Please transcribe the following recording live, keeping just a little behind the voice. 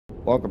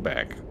Welcome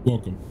back.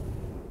 Welcome.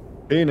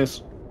 Penis.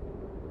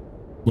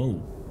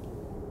 Whoa.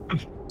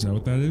 Is that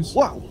what that is?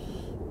 Wow.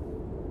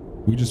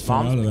 We just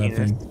fell out of that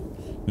penis.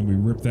 thing. Then we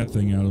ripped that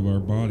thing out of our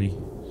body.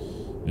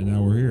 And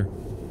now we're here.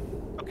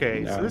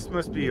 Okay, No. so this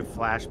must be a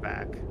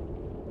flashback.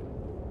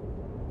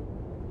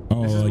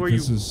 Oh, This is like where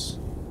this you- is...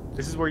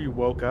 This is where you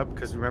woke up,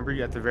 because remember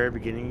at the very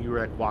beginning you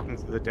were like walking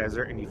through the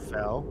desert and you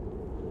fell?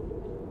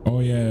 Oh,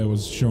 yeah, it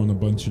was showing a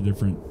bunch of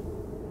different...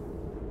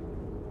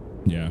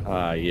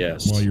 Yeah.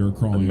 Yes. While you were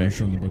crawling, it was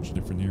showing a bunch of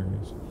different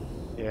areas.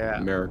 Yeah.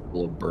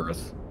 Miracle of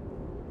birth.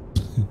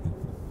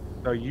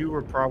 So you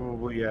were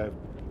probably a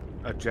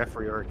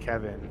Jeffrey or a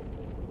Kevin.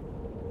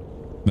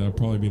 That'll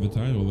probably be the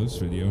title of this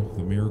video,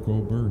 The Miracle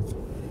of Birth.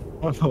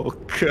 Oh,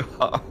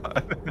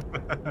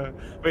 God.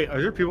 Wait,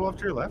 are there people off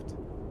to your left?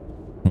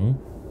 Huh?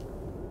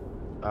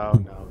 Oh,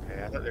 no,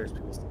 okay. I thought there was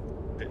people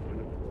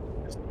sitting.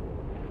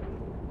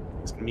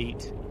 Just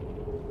meat.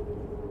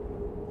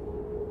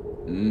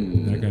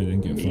 That guy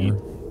didn't get far.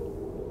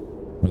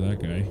 Or that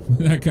guy.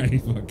 That guy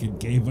fucking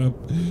gave up,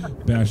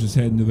 bashed his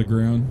head into the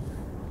ground.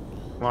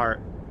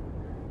 Smart.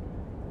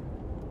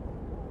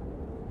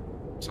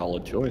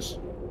 Solid choice.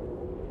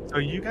 So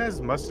you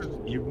guys must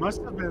have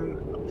been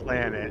a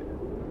planet.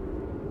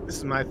 This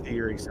is my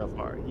theory so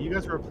far. You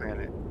guys were a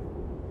planet.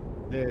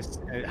 This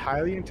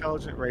highly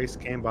intelligent race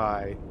came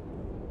by,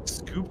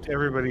 scooped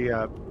everybody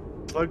up,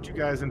 plugged you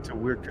guys into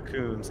weird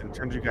cocoons, and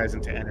turned you guys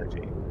into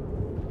energy.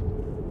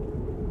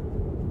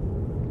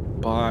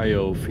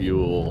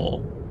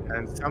 Biofuel.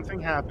 And something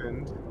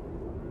happened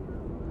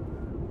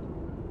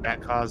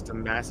that caused a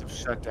massive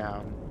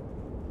shutdown.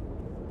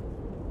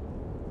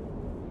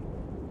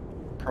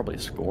 Probably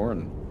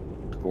Scorn.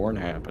 Scorn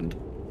happened.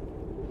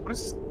 What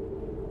is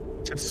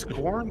to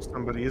scorn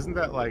somebody? Isn't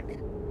that like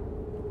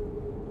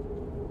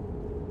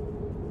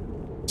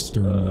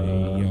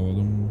Sternly yelled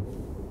at him.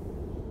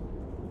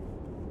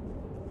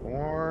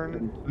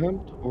 scorn?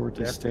 Contempt or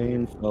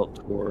disdain felt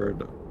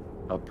toward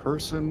a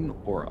person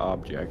or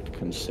object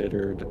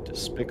considered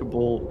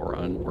despicable or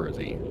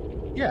unworthy.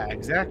 Yeah,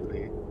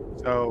 exactly.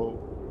 So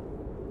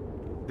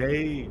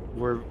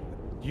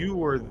you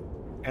were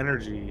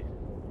energy,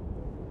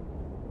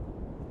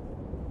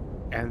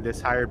 and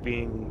this higher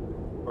being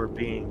or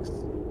beings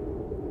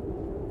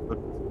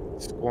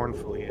looked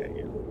scornfully at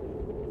you.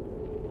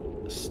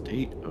 The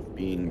state of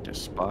being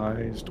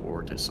despised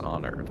or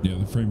dishonored. Yeah,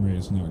 the frame rate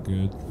is not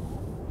good.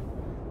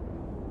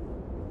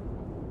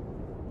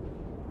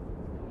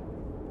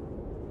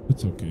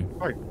 It's okay.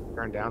 Probably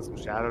turn down some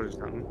shadows or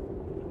something.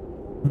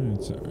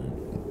 It's alright.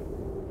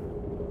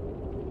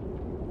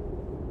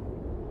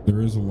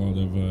 There is a lot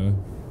of,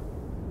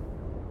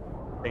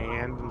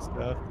 Band and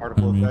stuff, I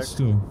particle mean, effects. it's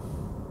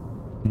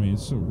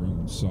still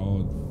running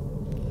solid.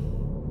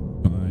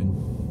 Fine.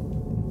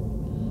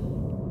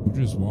 We're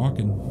just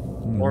walking.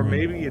 Or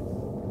maybe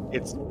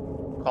it's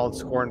called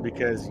Scorn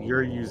because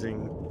you're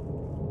using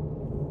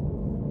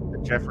the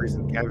Jeffries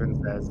and Kevins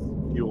as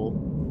fuel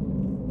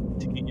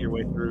to get your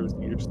way through, so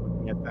you're just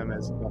looking at them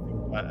as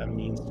nothing but a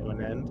means to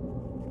an end.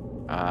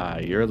 Ah,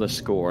 you're the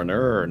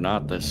scorner,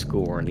 not the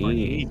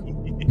scornee.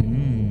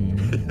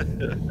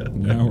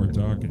 Now we're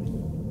talking.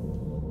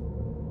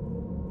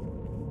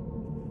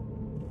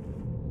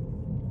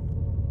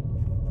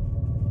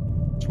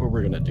 That's what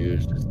we're gonna do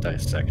is just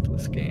dissect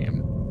this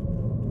game.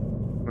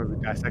 We're gonna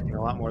be dissecting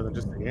a lot more than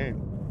just the game.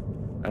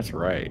 That's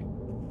right.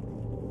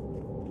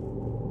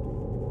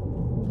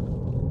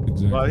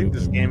 Exactly. Well, I think what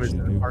this they game want is you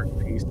to an do. art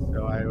piece,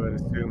 so I would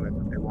assume that's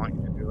what they want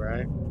you to do,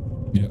 right?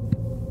 Yep.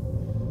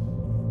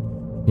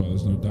 Well,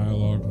 there's no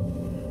dialogue.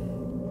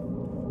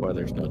 Why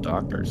there's no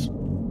doctors.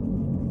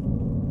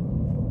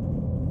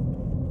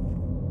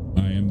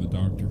 I am the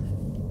doctor.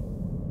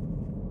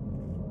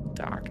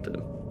 Doctor.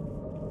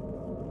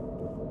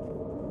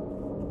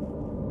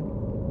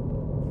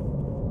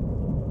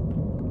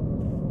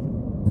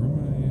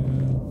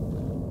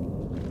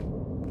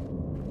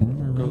 Where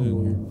am I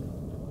running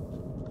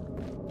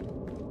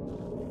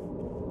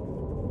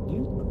Can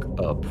you look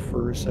up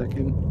for a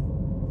second?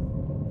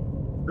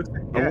 Looks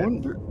like, I yeah,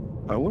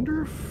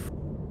 wonder if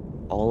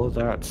all of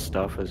that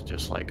stuff is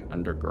just like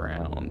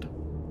underground.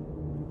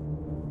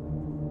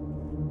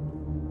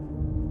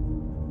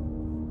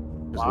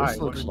 'Cause Why? this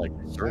What looks did like you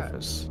the think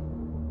surface.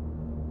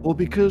 Well,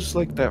 because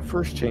like that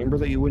first chamber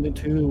that you went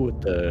into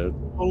with the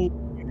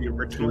the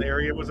original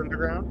area was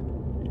underground?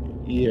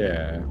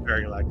 yeah,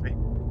 Very likely.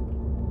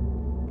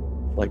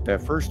 like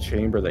that first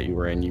chamber that you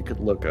were in, you could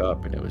look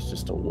up and it was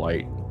just a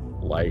white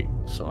light.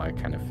 So I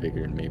kind of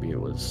figured maybe it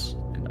was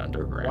an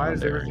underground Why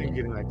is area. everything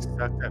getting like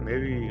sucked up?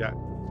 Maybe you got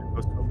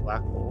close to a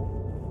black hole.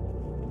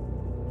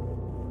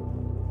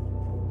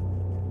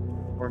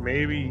 Or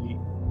maybe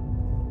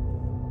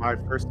my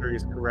first theory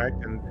is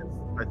correct, and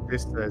but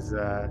this was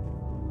a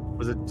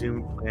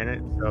doomed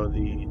planet, so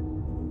the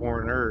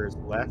foreigners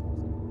left,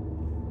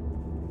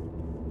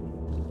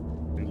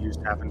 and you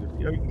just happened to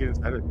be. Oh, you can get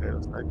inside of it. It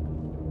looks like.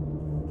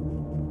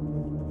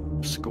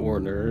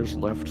 Scorners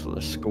left the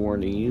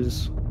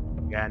scornies.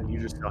 Yeah, and you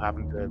just so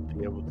happen to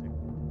be able to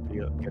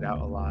get out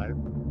alive.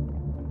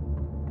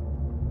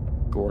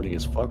 Gordy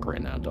as fuck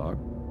right now, dog.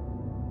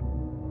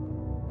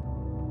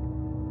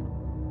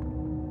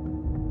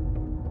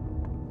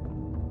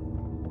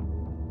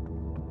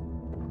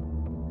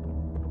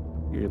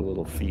 Your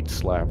little feet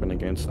slapping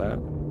against that.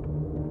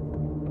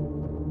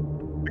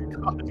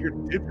 God, you're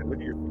dipping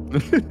with your.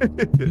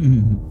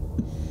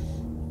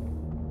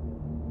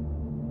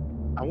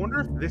 I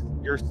wonder if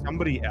you're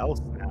somebody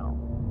else now.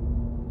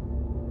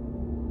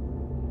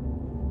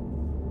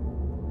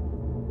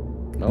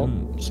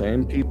 Nope,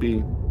 same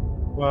peepee.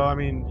 Well, I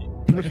mean,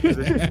 you're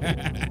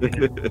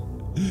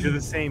the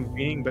same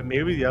being, but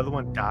maybe the other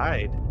one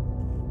died.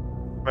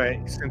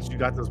 But since you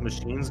got those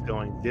machines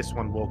going, this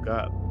one woke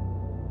up.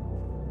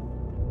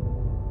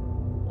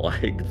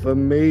 Like the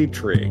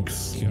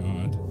Matrix. Oh,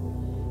 God.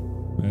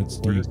 That's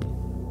Or deep. just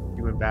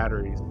human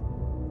batteries.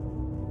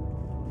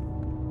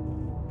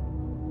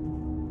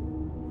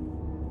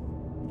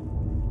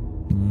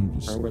 I'm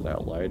just, Where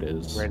that light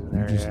is. Right in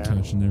there, I'm just yeah.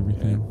 touching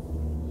everything.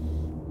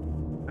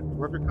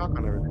 Rub your cock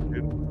on everything,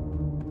 dude.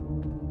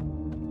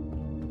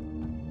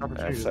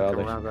 Opportunities how don't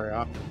come they- around very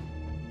often.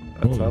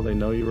 That's Oh. how they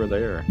know you were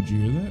there. Did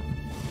you hear that?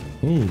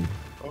 Oh.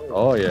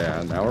 Oh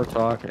yeah, now we're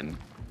talking.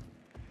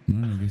 I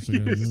guess I You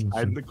gotta just go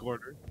hide in this the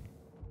corner.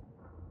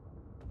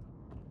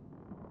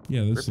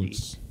 Yeah, this Rippy.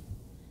 looks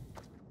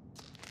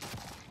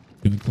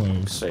gonna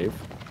close. Safe.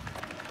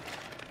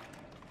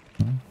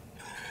 Huh?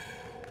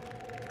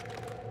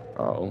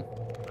 Uh-oh.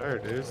 There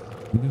it is.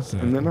 What is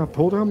that? And then I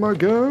pulled out my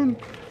gun.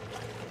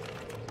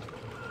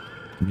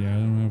 Yeah, I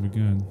don't have a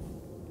gun.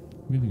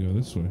 I'm gonna go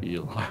this way. Be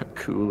a lot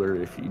cooler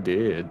if you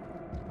did.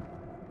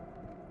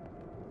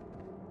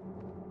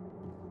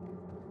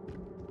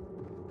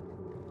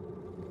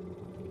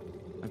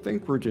 I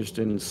think we're just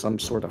in some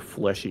sort of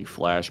fleshy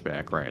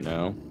flashback right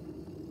now.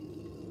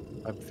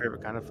 My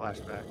favorite kind of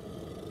flashback.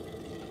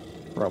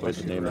 Probably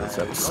Fleshy the name of this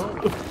flashback.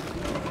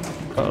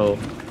 episode. Uh-oh.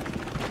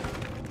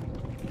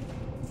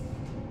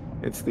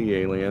 It's the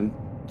alien.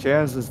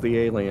 Jazz is the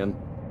alien.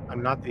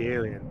 I'm not the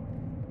alien.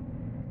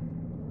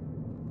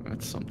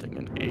 That's something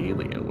an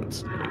alien would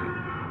say.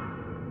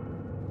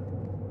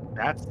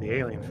 That's the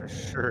alien for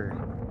sure.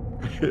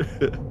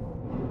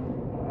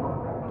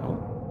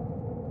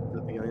 Oh, Is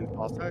it the alien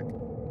pulse tech?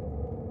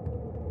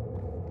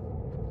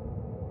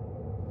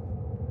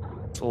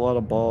 it's a lot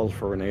of balls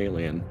for an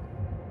alien.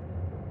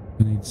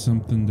 I need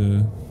something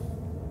to.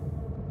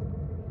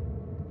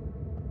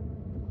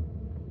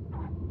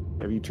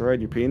 Have you tried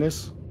your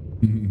penis?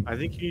 I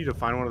think you need to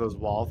find one of those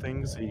wall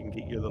things so you can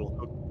get your little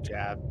hook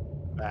jab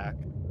back.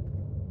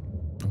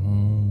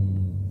 Oh.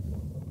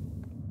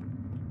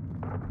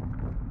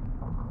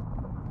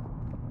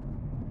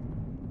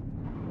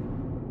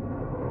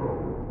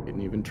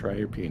 Didn't even try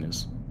your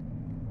penis.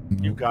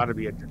 You Nope. got to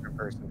be a different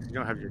person because you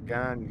don't have your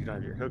gun, you don't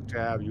have your hook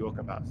jab, you woke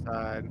up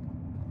outside.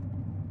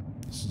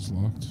 This is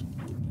locked.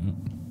 Yep.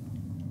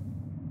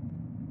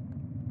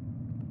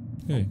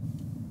 Hey.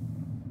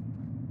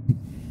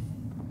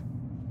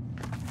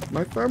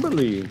 My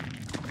family.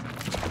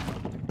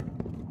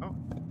 Oh,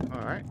 all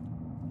right.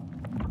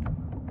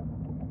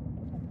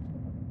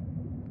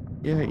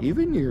 Yeah,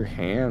 even your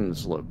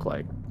hands look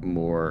like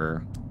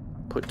more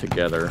put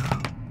together.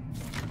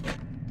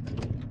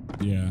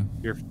 Yeah.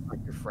 You're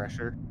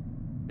fresher.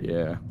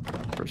 Yeah,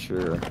 for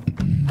sure.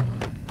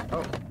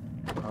 Oh,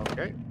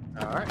 okay.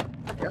 All right.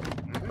 Yep.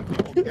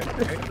 Mhm. Okay.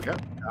 Okay.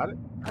 Yep. Got it.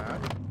 All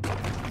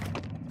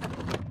right.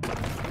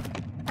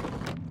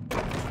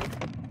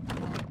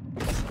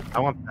 I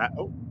want that.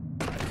 Oh.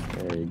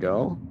 There you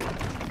go.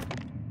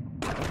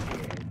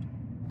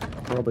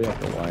 I'll probably have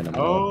to line them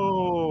up.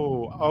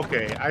 Oh.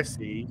 Okay. I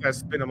see. You guys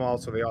spin them all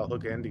so they all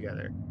hook in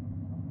together.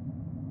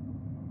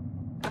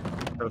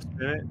 So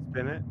spin it.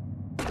 Spin it.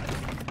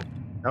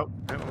 Nope.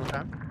 Spin it one more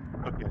time.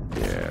 Okay.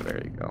 Yeah,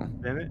 there you go.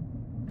 Spin it.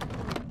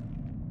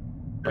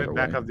 Spin Other it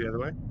back way. up the other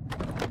way.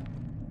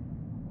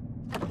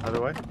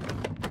 Other way.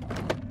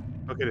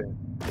 Hook it in.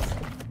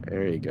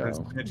 There you And go.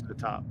 spin it to the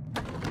top.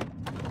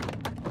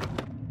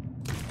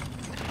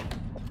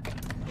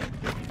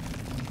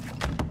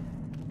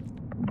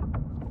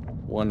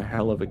 One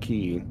hell of a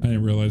key. I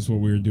didn't realize what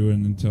we were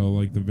doing until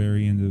like the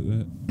very end of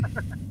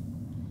that.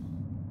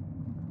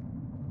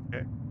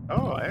 Okay.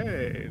 Oh,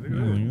 hey. Look Yeah,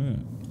 at look this.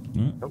 at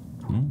that. What? Nope.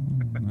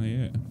 No, not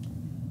yet.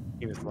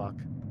 Penis lock.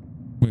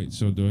 Wait,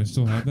 so do I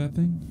still have that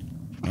thing?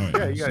 Oh, Yeah, you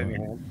got it in so- your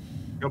hand.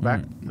 Go back.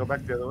 Alright. Go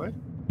back the other way.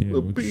 Yeah,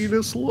 The which-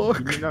 penis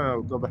look.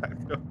 No, go back.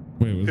 Go.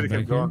 Wait, was Could it have back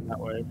kept here? going that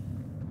way.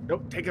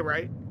 Nope, take it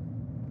right.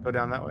 Go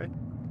down that way.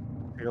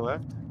 Take a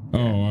left.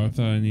 Oh, I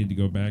thought I need to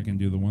go back and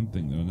do the one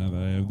thing though. Now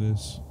that I have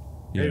this.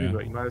 Maybe, Yeah.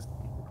 but you might have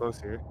been close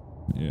here.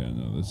 Yeah.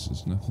 No, this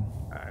is nothing.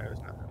 Alright, there's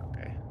nothing.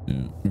 Okay.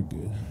 Yeah, we're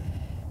good.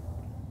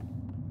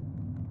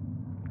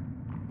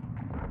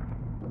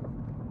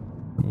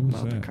 What was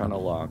Not the that? kind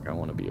of lock I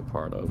want to be a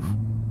part of.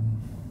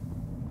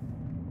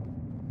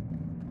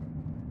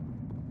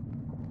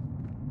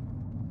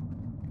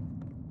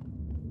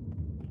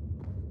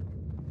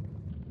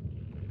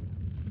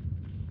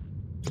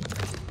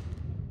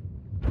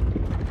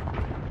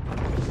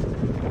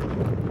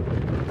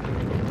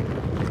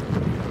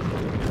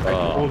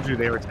 I told you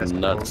they were testicles.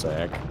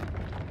 Nutsack.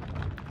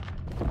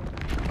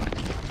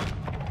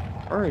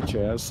 Alright,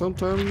 Chaz.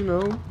 Sometimes, you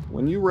know,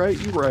 when you write,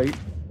 you write.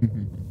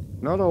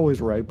 Not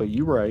always right, but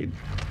you write.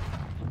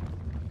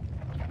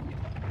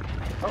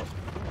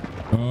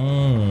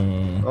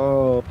 Oh.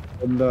 Oh,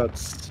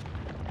 nuts.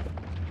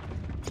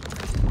 Do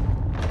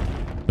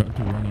I have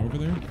to run over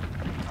there?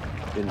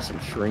 Getting some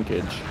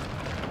shrinkage.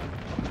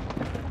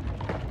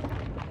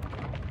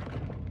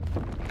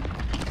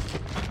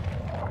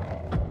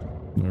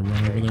 Do I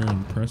run over there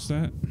and press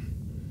that?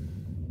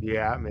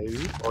 Yeah, maybe.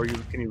 Or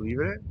can you leave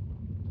it?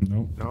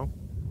 Nope. No?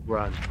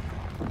 Run.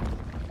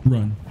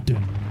 Run.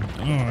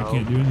 Oh, I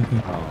can't do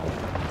anything.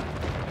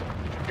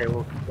 Oh. Okay,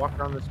 well, walk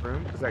around this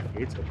room because that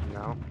gate's open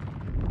now.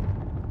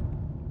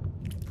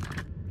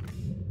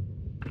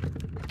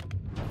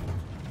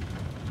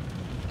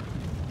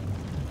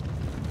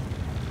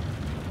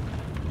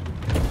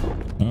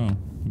 Oh,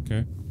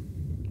 okay.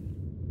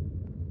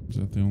 Is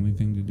that the only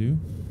thing to do?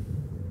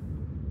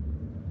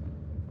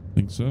 I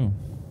think so.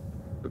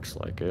 Looks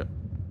like it.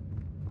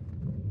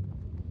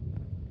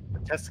 The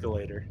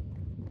tescalator.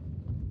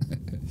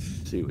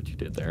 See what you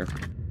did there.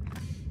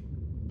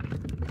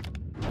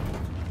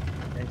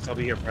 Thanks, I'll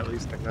be here for at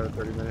least like another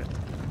 30 minutes.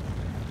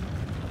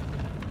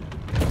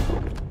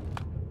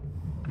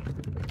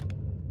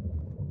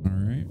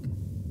 Alright.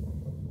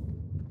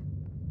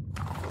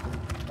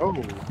 Oh!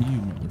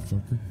 You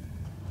motherfucker.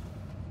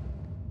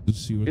 Let's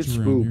see what's It's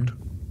around spooked.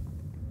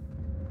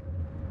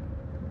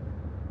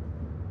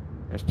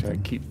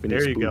 Hashtag keep Phinney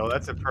There you spooked. go.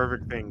 That's a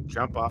perfect thing.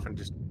 Jump off and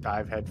just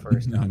dive head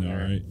first here. I down know,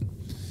 there. right?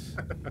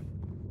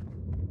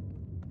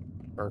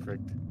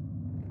 Perfect.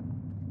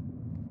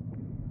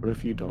 What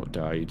if you don't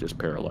die, you just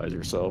paralyze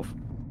yourself?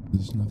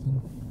 There's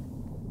nothing.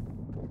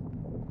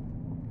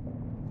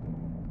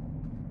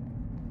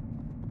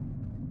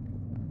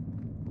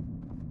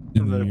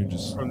 And then you're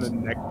just... From the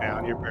neck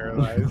down, you're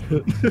paralyzed.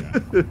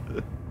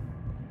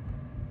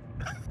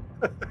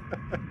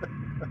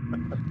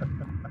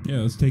 Yeah,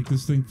 let's take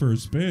this thing for a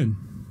spin.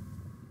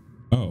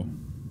 Oh.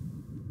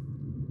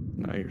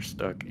 Now you're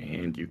stuck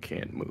and you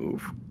can't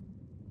move.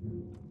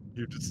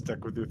 You're just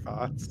stuck with your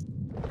thoughts.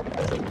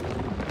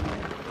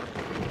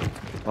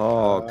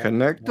 Oh,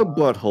 connect the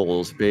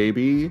buttholes,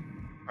 baby.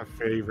 My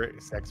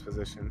favorite sex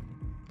position.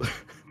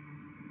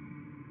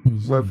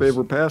 What's My this?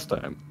 favorite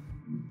pastime.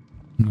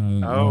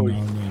 No,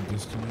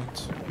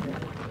 disconnect.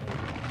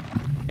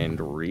 And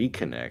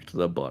reconnect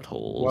the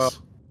buttholes. Well,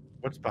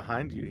 what's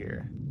behind you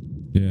here?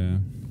 Yeah.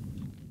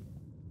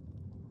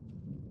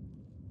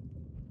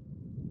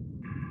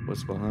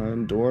 What's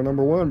behind door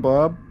number 1,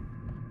 Bob?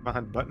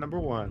 Behind butt number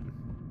 1.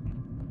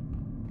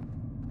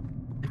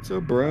 It's a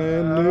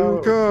brand new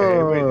Okay,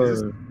 car. wait,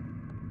 is this...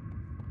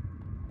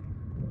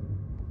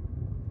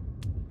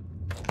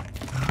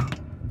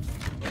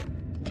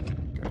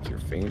 Got your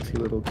fancy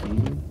little key.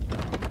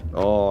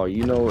 Oh,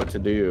 you know what to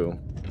do.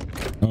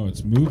 Oh,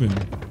 it's moving.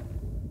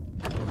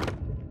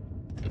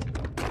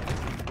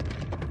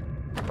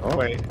 Oh,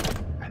 Wait,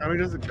 how many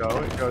does it go?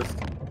 It goes...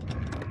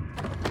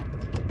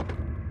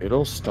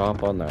 it'll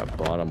stop on that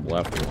bottom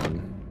left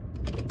one.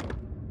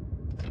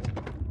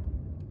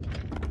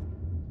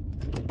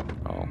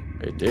 Oh,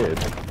 it did.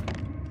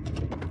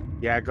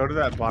 Yeah, go to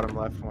that bottom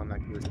left one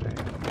like you were saying.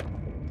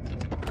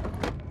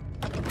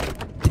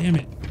 Damn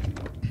it.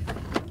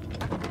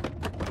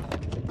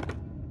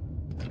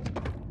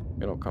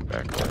 It'll come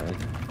back around.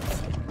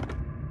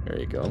 There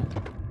you go.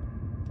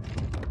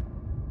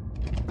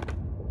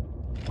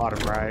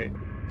 Bottom right.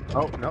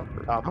 Oh, no,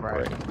 top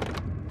right.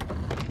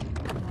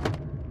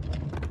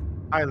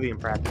 Highly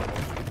impractical.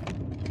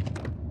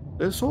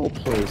 This whole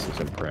place is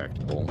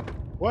impractical.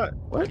 What?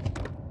 What?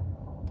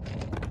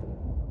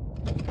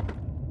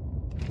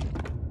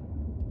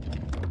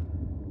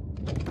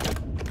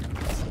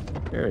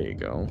 There you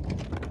go.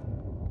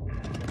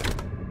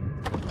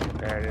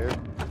 There it is.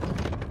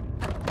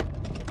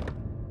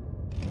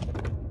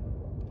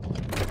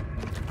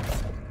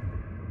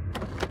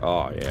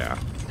 Oh, yeah.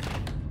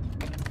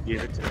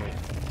 Give it to me.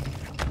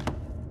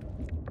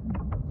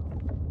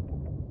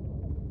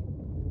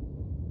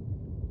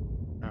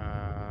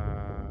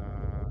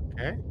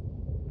 Okay.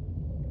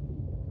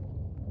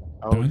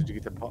 Oh, Done? did you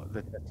get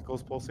the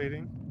testicles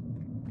pulsating?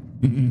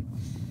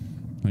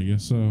 I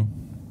guess so.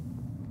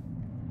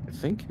 I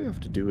think you have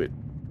to do it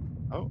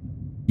Oh,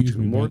 Excuse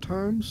 2 me, more bud.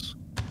 times.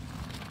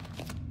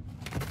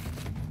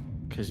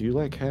 Because you,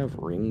 like, have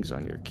rings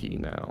on your key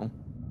now.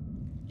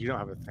 you don't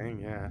have a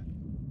thing, yeah.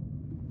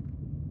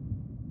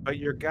 But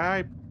your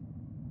guy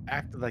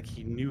acted like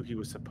he knew he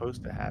was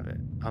supposed to have it,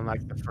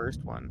 unlike the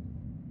first one.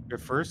 Your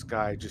first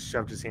guy just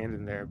shoved his hand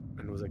in there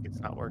and was like, it's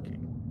not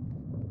working.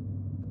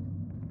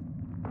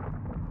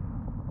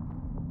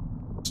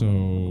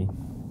 So,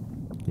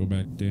 go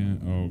back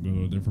down. Oh, go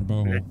to a different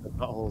butthole. Connect the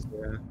buttholes,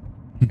 yeah.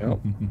 Yep.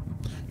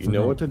 You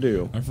know what to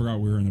do. I forgot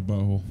we were in a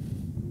butthole.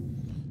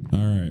 All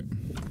right.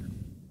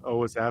 Oh,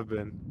 what's that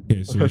been?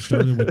 Okay, so we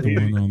started with the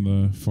one on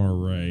the far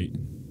right.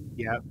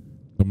 Yep.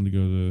 I'm gonna go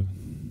to.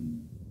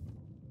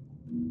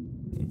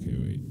 Okay,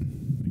 wait.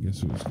 I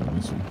guess it was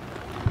this one.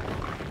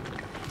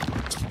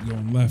 Let's keep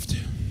going left.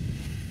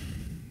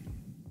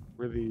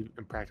 Really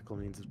impractical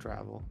means of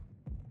travel.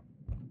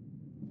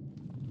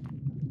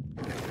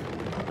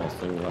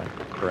 Nothing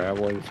like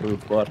traveling through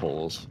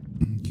buttholes.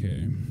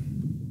 Okay.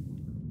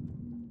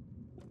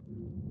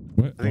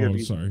 What? I think it'd Oh,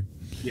 be- sorry.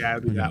 Yeah,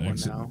 it'd be that one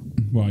exit. now.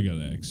 Well, I got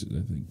to exit,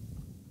 I think.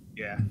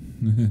 Yeah.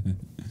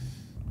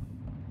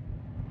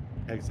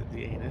 Exit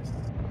the anus.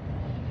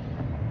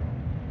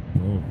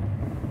 Whoa.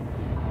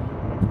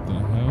 What the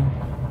hell?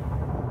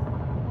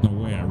 No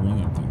way, I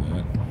run up through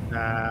that.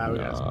 Nah, we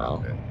gotta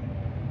stop it.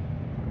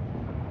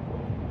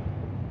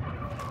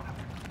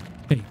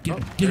 Hey, get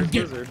him, get him, there's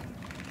get him. Lizard.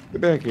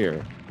 Get back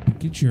here.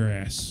 Get your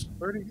ass.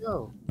 Where'd he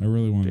go? I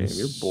really want Damn, to.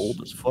 you're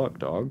bold as fuck,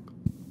 dog.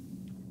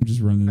 I'm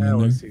just running in there.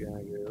 What's he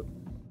gonna do?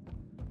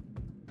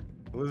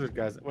 The lizard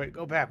guys. Wait,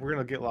 go back. We're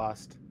gonna get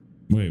lost.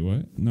 Wait,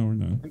 what? No, we're I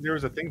not. think there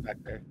was a thing back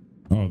there.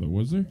 Oh, there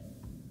was there?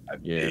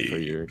 Yeah, for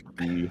your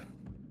key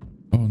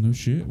Oh, no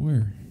shit.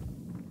 Where?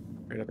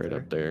 Right up right there.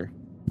 up there.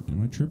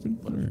 Am I tripping?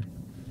 Where?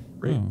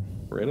 Right, Oh,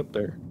 right up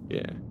there.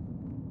 Yeah.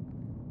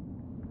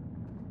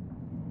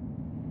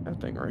 That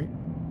thing, right?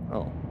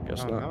 Oh,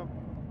 guess Oh, not. no.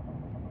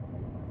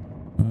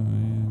 yeah,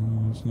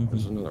 no, there's There's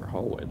nothing. another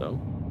hallway though.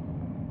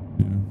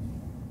 Yeah.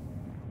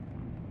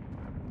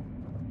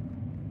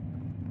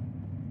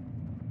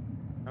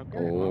 Okay.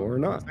 Or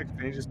not. Looks like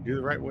they just knew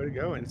the right way to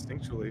go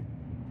instinctually.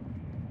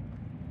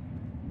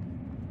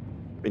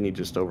 Vinny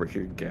just over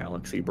here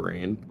galaxy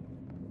brain.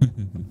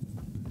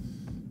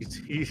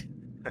 He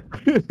I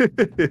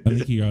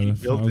think he got He I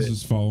built was it.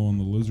 just following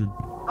the lizard.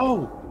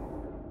 Oh!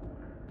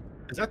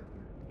 Is that...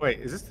 Wait,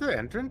 is this the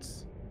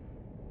entrance?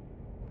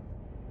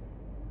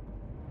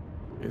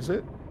 Is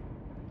it?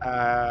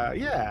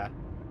 Yeah.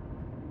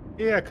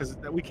 Yeah, because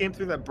we came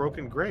through that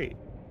broken grate.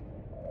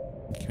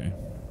 Okay.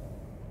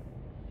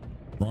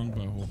 Wrong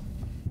butthole.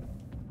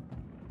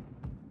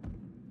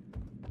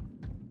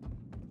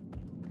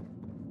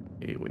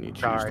 Hey, when you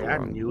choose Sorry, the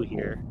I'm wrong new hole.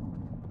 here.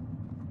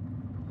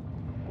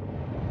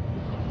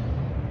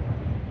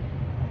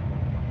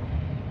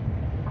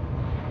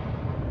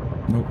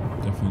 Nope,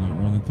 definitely not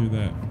running through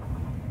that.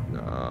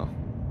 Nah.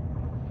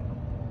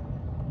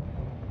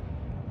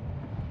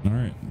 All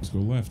right, let's go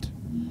left.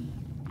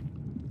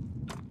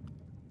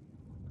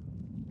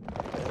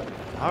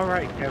 All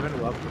right, Kevin,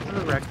 welcome to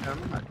the rectum.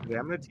 Today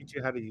I'm going to teach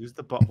you how to use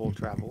the butthole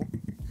travel.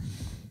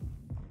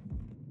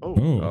 Oh,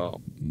 Oh,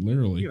 Oh,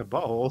 literally. speaking of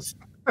buttholes.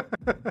 Can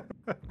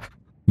I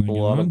a get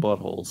lot on? of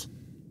buttholes.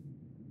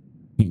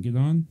 Can't get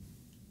on?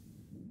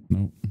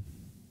 Nope.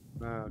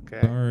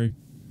 Okay. Sorry.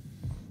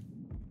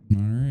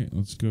 All right,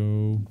 let's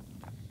go.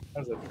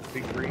 That was a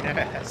big green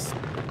ass.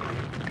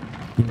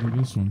 Go to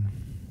this one.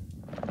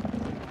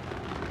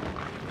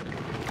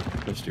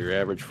 Just your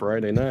average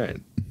Friday night.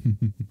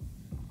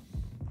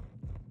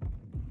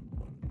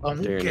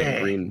 Staring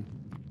at Okay.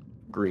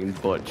 green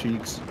butt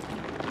cheeks.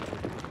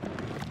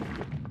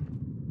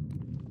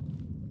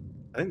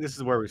 I think this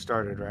is where we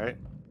started, right?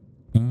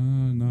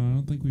 No, I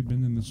don't think we've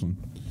been in this one.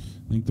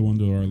 I think the one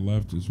to our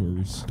left is where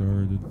we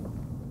started.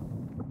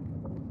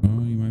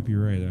 Oh, you might be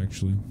right,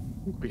 actually.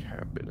 I think we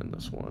have been in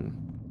this one.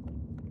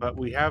 But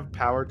we have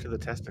power to the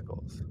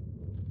testicles.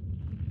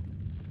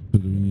 So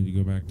do we need to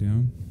go back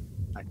down?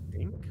 I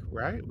think,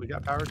 right? We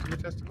got power to the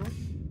testicles?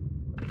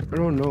 I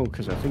don't know,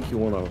 because I think you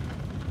want to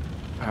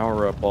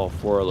power up all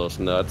 4 of those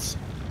nuts.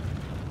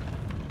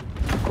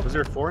 Was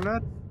there 4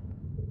 nuts?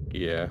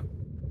 Yeah.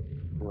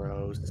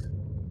 Gross.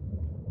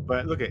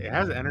 But look, it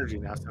has energy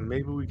now, so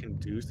maybe we can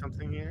do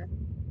something here.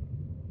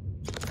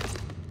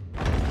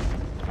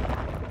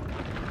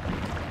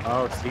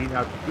 Oh, see,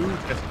 now 2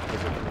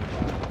 testicles are coming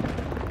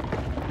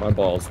down. My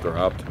balls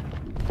dropped.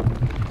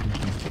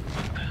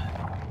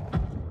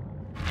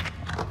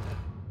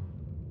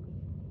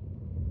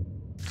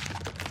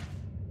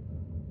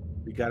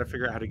 We got to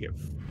figure out how to get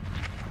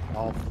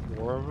all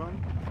 4 of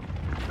them.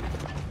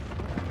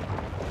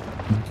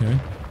 Okay.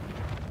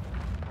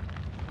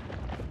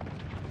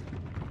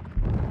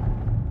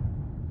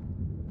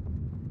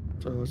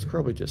 So it's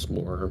probably just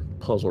more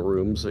puzzle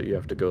rooms that you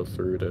have to go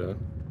through to...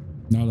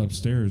 Not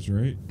upstairs,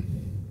 right?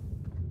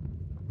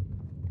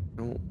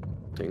 I don't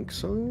think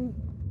so.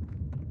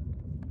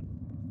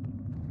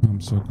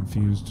 I'm so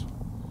confused.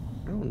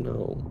 I don't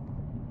know.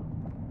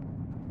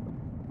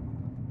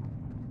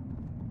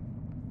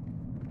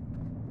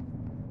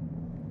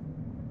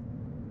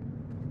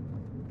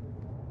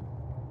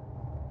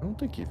 I don't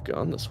think you've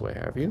gone this way,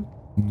 have you?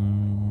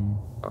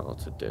 No. Oh,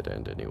 it's a dead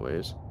end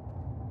anyways.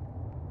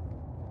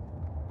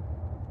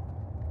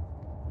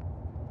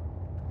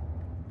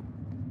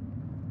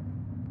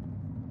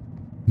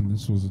 And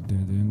this was a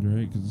dead end,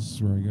 right? Because this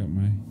is where I got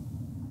my...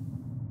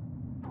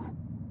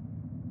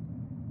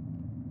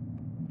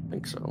 I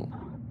think so.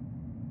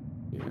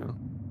 Yeah.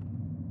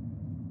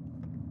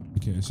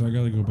 Okay, so I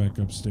gotta go back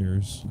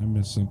upstairs. I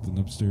missed something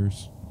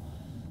upstairs.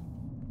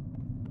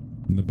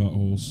 In the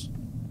buttholes.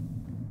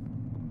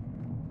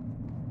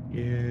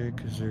 Yeah,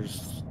 because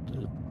there's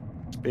the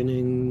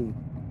spinning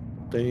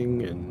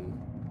thing and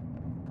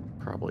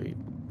probably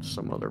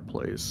some other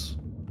place.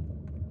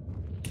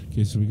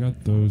 Okay, so we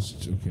got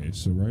those. Okay,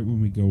 so right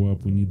when we go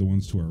up, we need the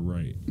ones to our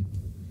right.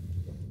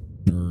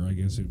 Or I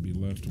guess it would be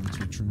left once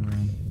we turn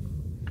around.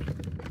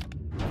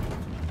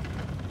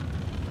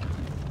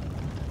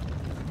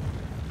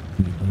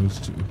 We need those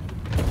two.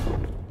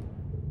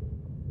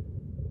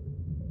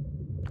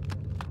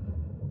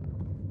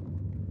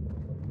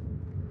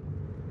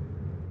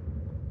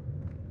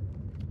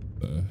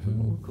 The Don't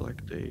hell? look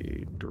like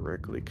they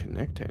directly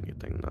connect to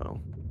anything, though.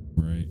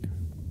 Right.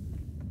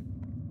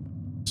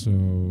 So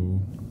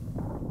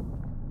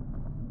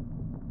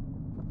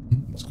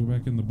let's go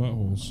back in the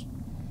buttholes.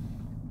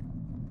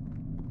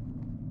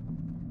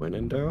 When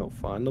in doubt,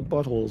 find the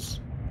buttholes.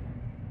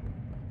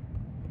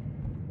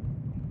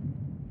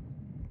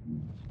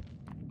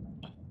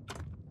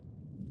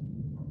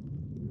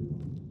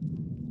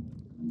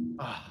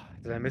 Ah,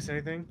 did I miss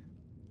anything?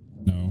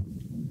 No.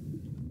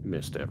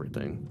 Missed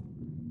everything.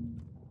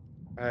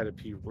 I had to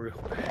pee real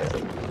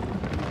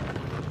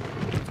bad.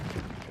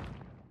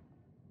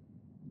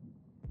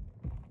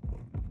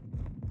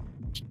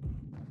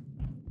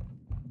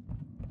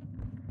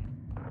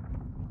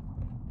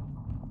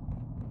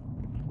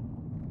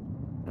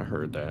 I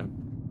heard that.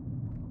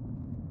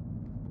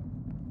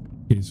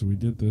 Okay, so we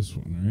did this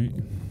one,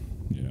 right?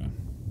 Yeah.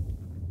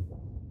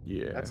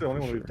 Yeah. That's the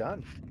only for one we've sure.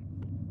 done.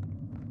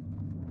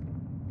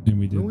 And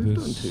we did No, we've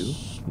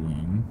this done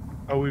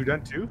one. Oh, we've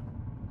done 2?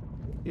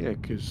 Yeah,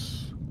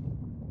 because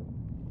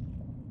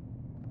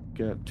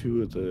got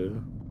 2 of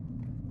the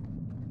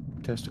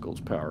testicles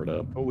powered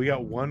up. Oh, we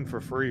got 1 for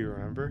free,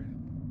 remember?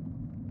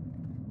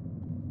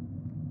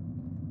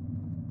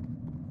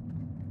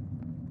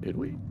 Did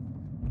we?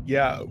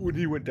 Yeah, when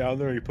he went down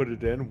there and he put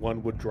it in,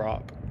 1 would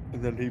drop.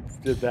 And then he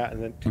did that,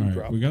 and then 2 All right,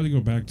 dropped. we got to go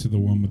back to the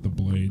one with the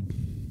blade.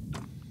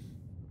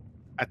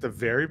 At the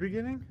very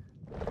beginning?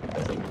 I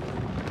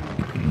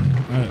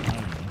don't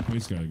know. We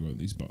just got to go in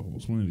these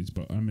buttholes. One of these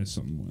I missed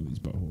something in one of these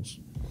buttholes.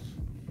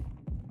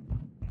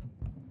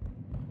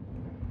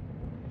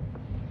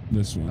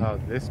 This one. Oh,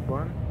 this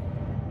one?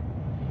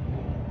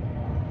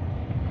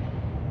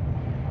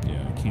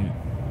 Yeah, I can't.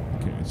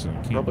 Okay, so I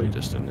can't. Probably move.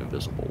 just an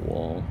invisible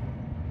wall.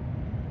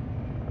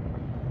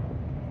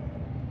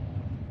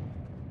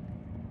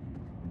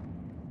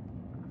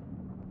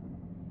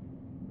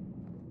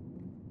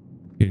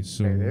 Okay,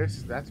 so Okay,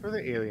 that's where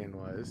the alien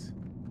was.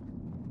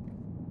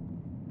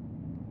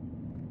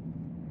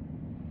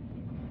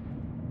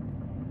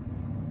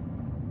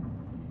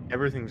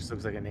 Everything just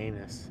looks like an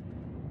anus.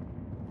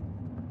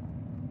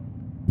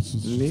 this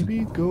is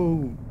Maybe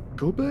go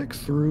back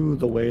through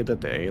the way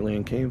that the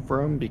alien came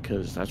from,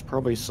 because that's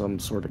probably some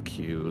sort of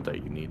cue that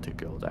you need to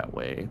go that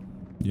way.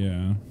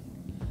 Yeah.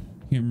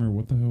 Can't remember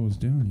what the hell was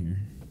down here.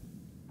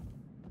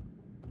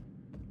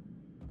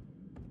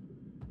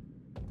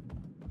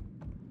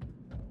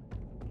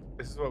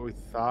 This is what we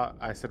thought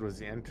I said was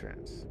the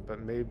entrance, but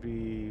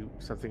maybe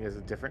something is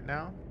different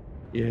now?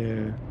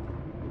 Yeah,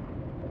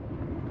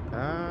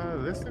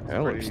 This looks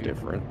that looks pretty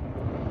different.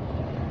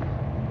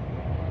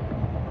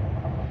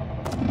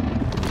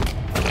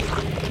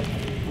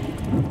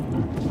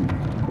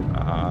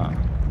 Ah,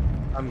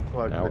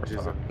 unplugged now the we're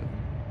jism. talking.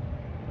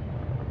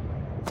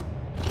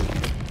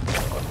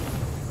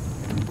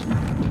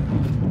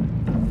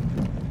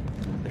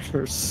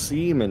 There's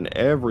semen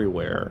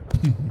everywhere.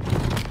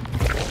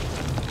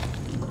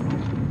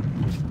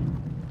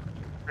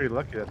 Pretty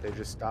lucky that they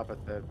just stop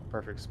at the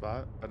perfect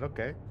spot, but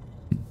okay.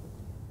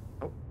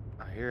 Oh,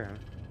 I hear him.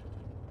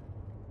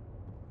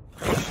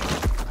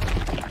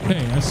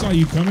 Hey, I saw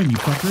you coming, you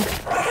fucker.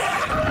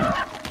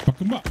 Fuck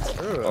him up.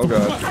 Oh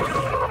god.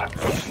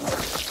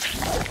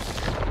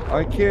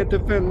 I can't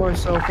defend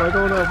myself. I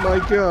don't have my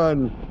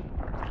gun.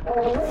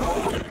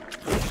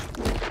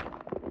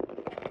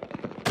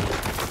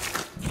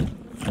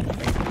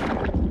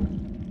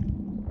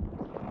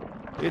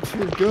 It's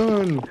your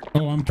gun.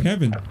 Oh, I'm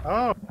Kevin.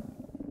 Oh!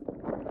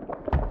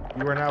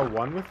 You are now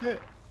one with it?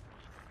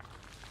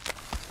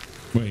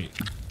 Wait.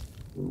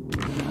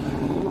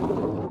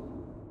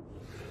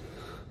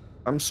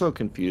 I'm so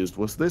confused.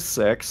 Was this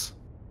sex?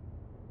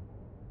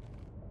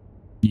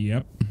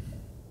 Yep.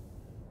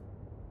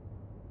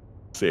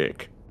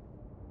 Sick.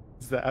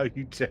 Is that how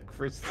you check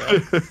for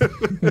sex?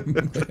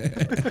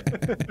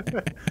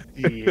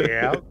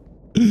 Yep.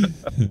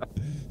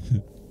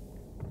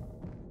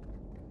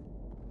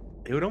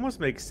 It would almost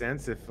make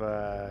sense if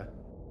the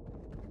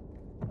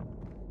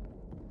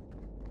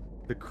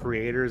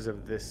creators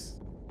of this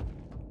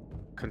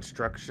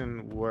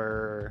construction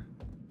were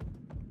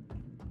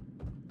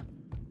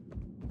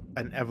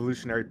an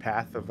evolutionary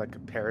path of like a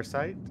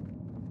parasite.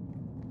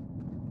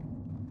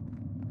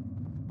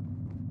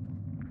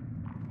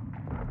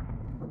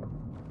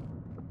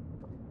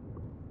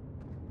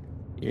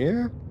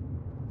 Yeah.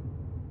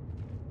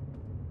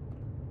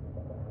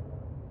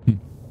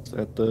 Is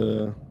that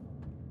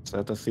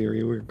the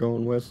theory we're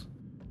going with?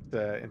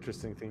 The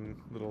interesting thing,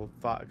 little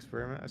thought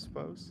experiment, I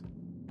suppose.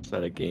 Is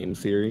that a game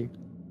theory?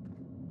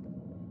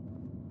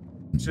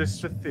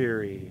 Just a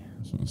theory,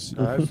 Just wanna see,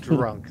 a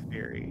drunk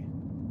theory.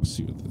 let's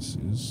see what this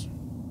is.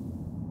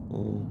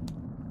 Oh.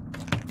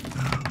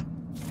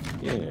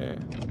 Yeah.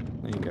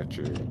 Now you got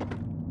your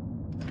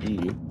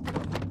E.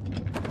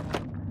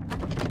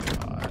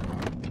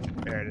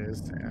 There it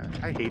is. Yeah.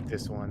 I hate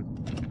this one.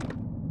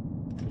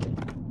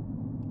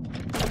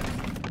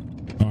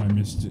 Oh, I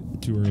missed it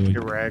too early.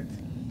 You're wrecked.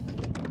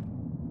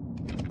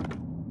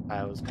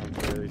 I was coming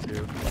too early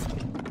too.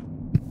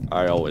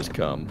 I always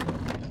come.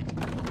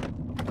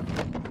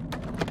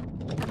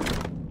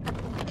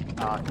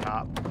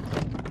 Top.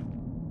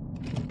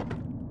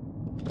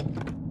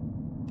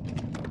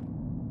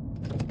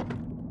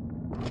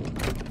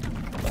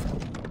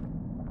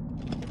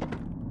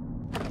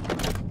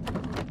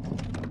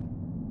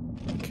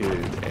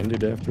 Could end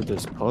it after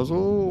this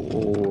puzzle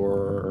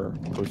or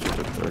push it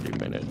to 30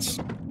 minutes.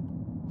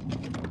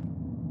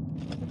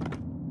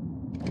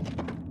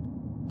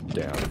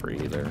 Down for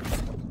either.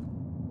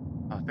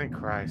 Oh, thank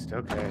Christ.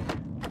 Okay.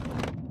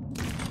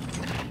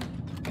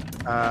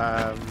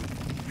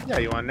 Yeah,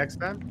 you want next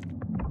time?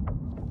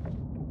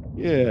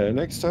 Yeah,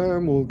 next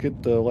time we'll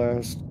get the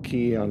last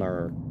key on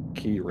our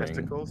key ring.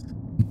 Testicles?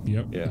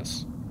 Yep.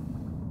 Yes.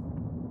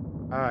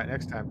 All right,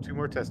 next time. 2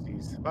 more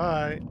testes.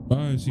 Bye.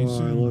 Bye. See you Bye, I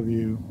soon. love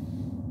you.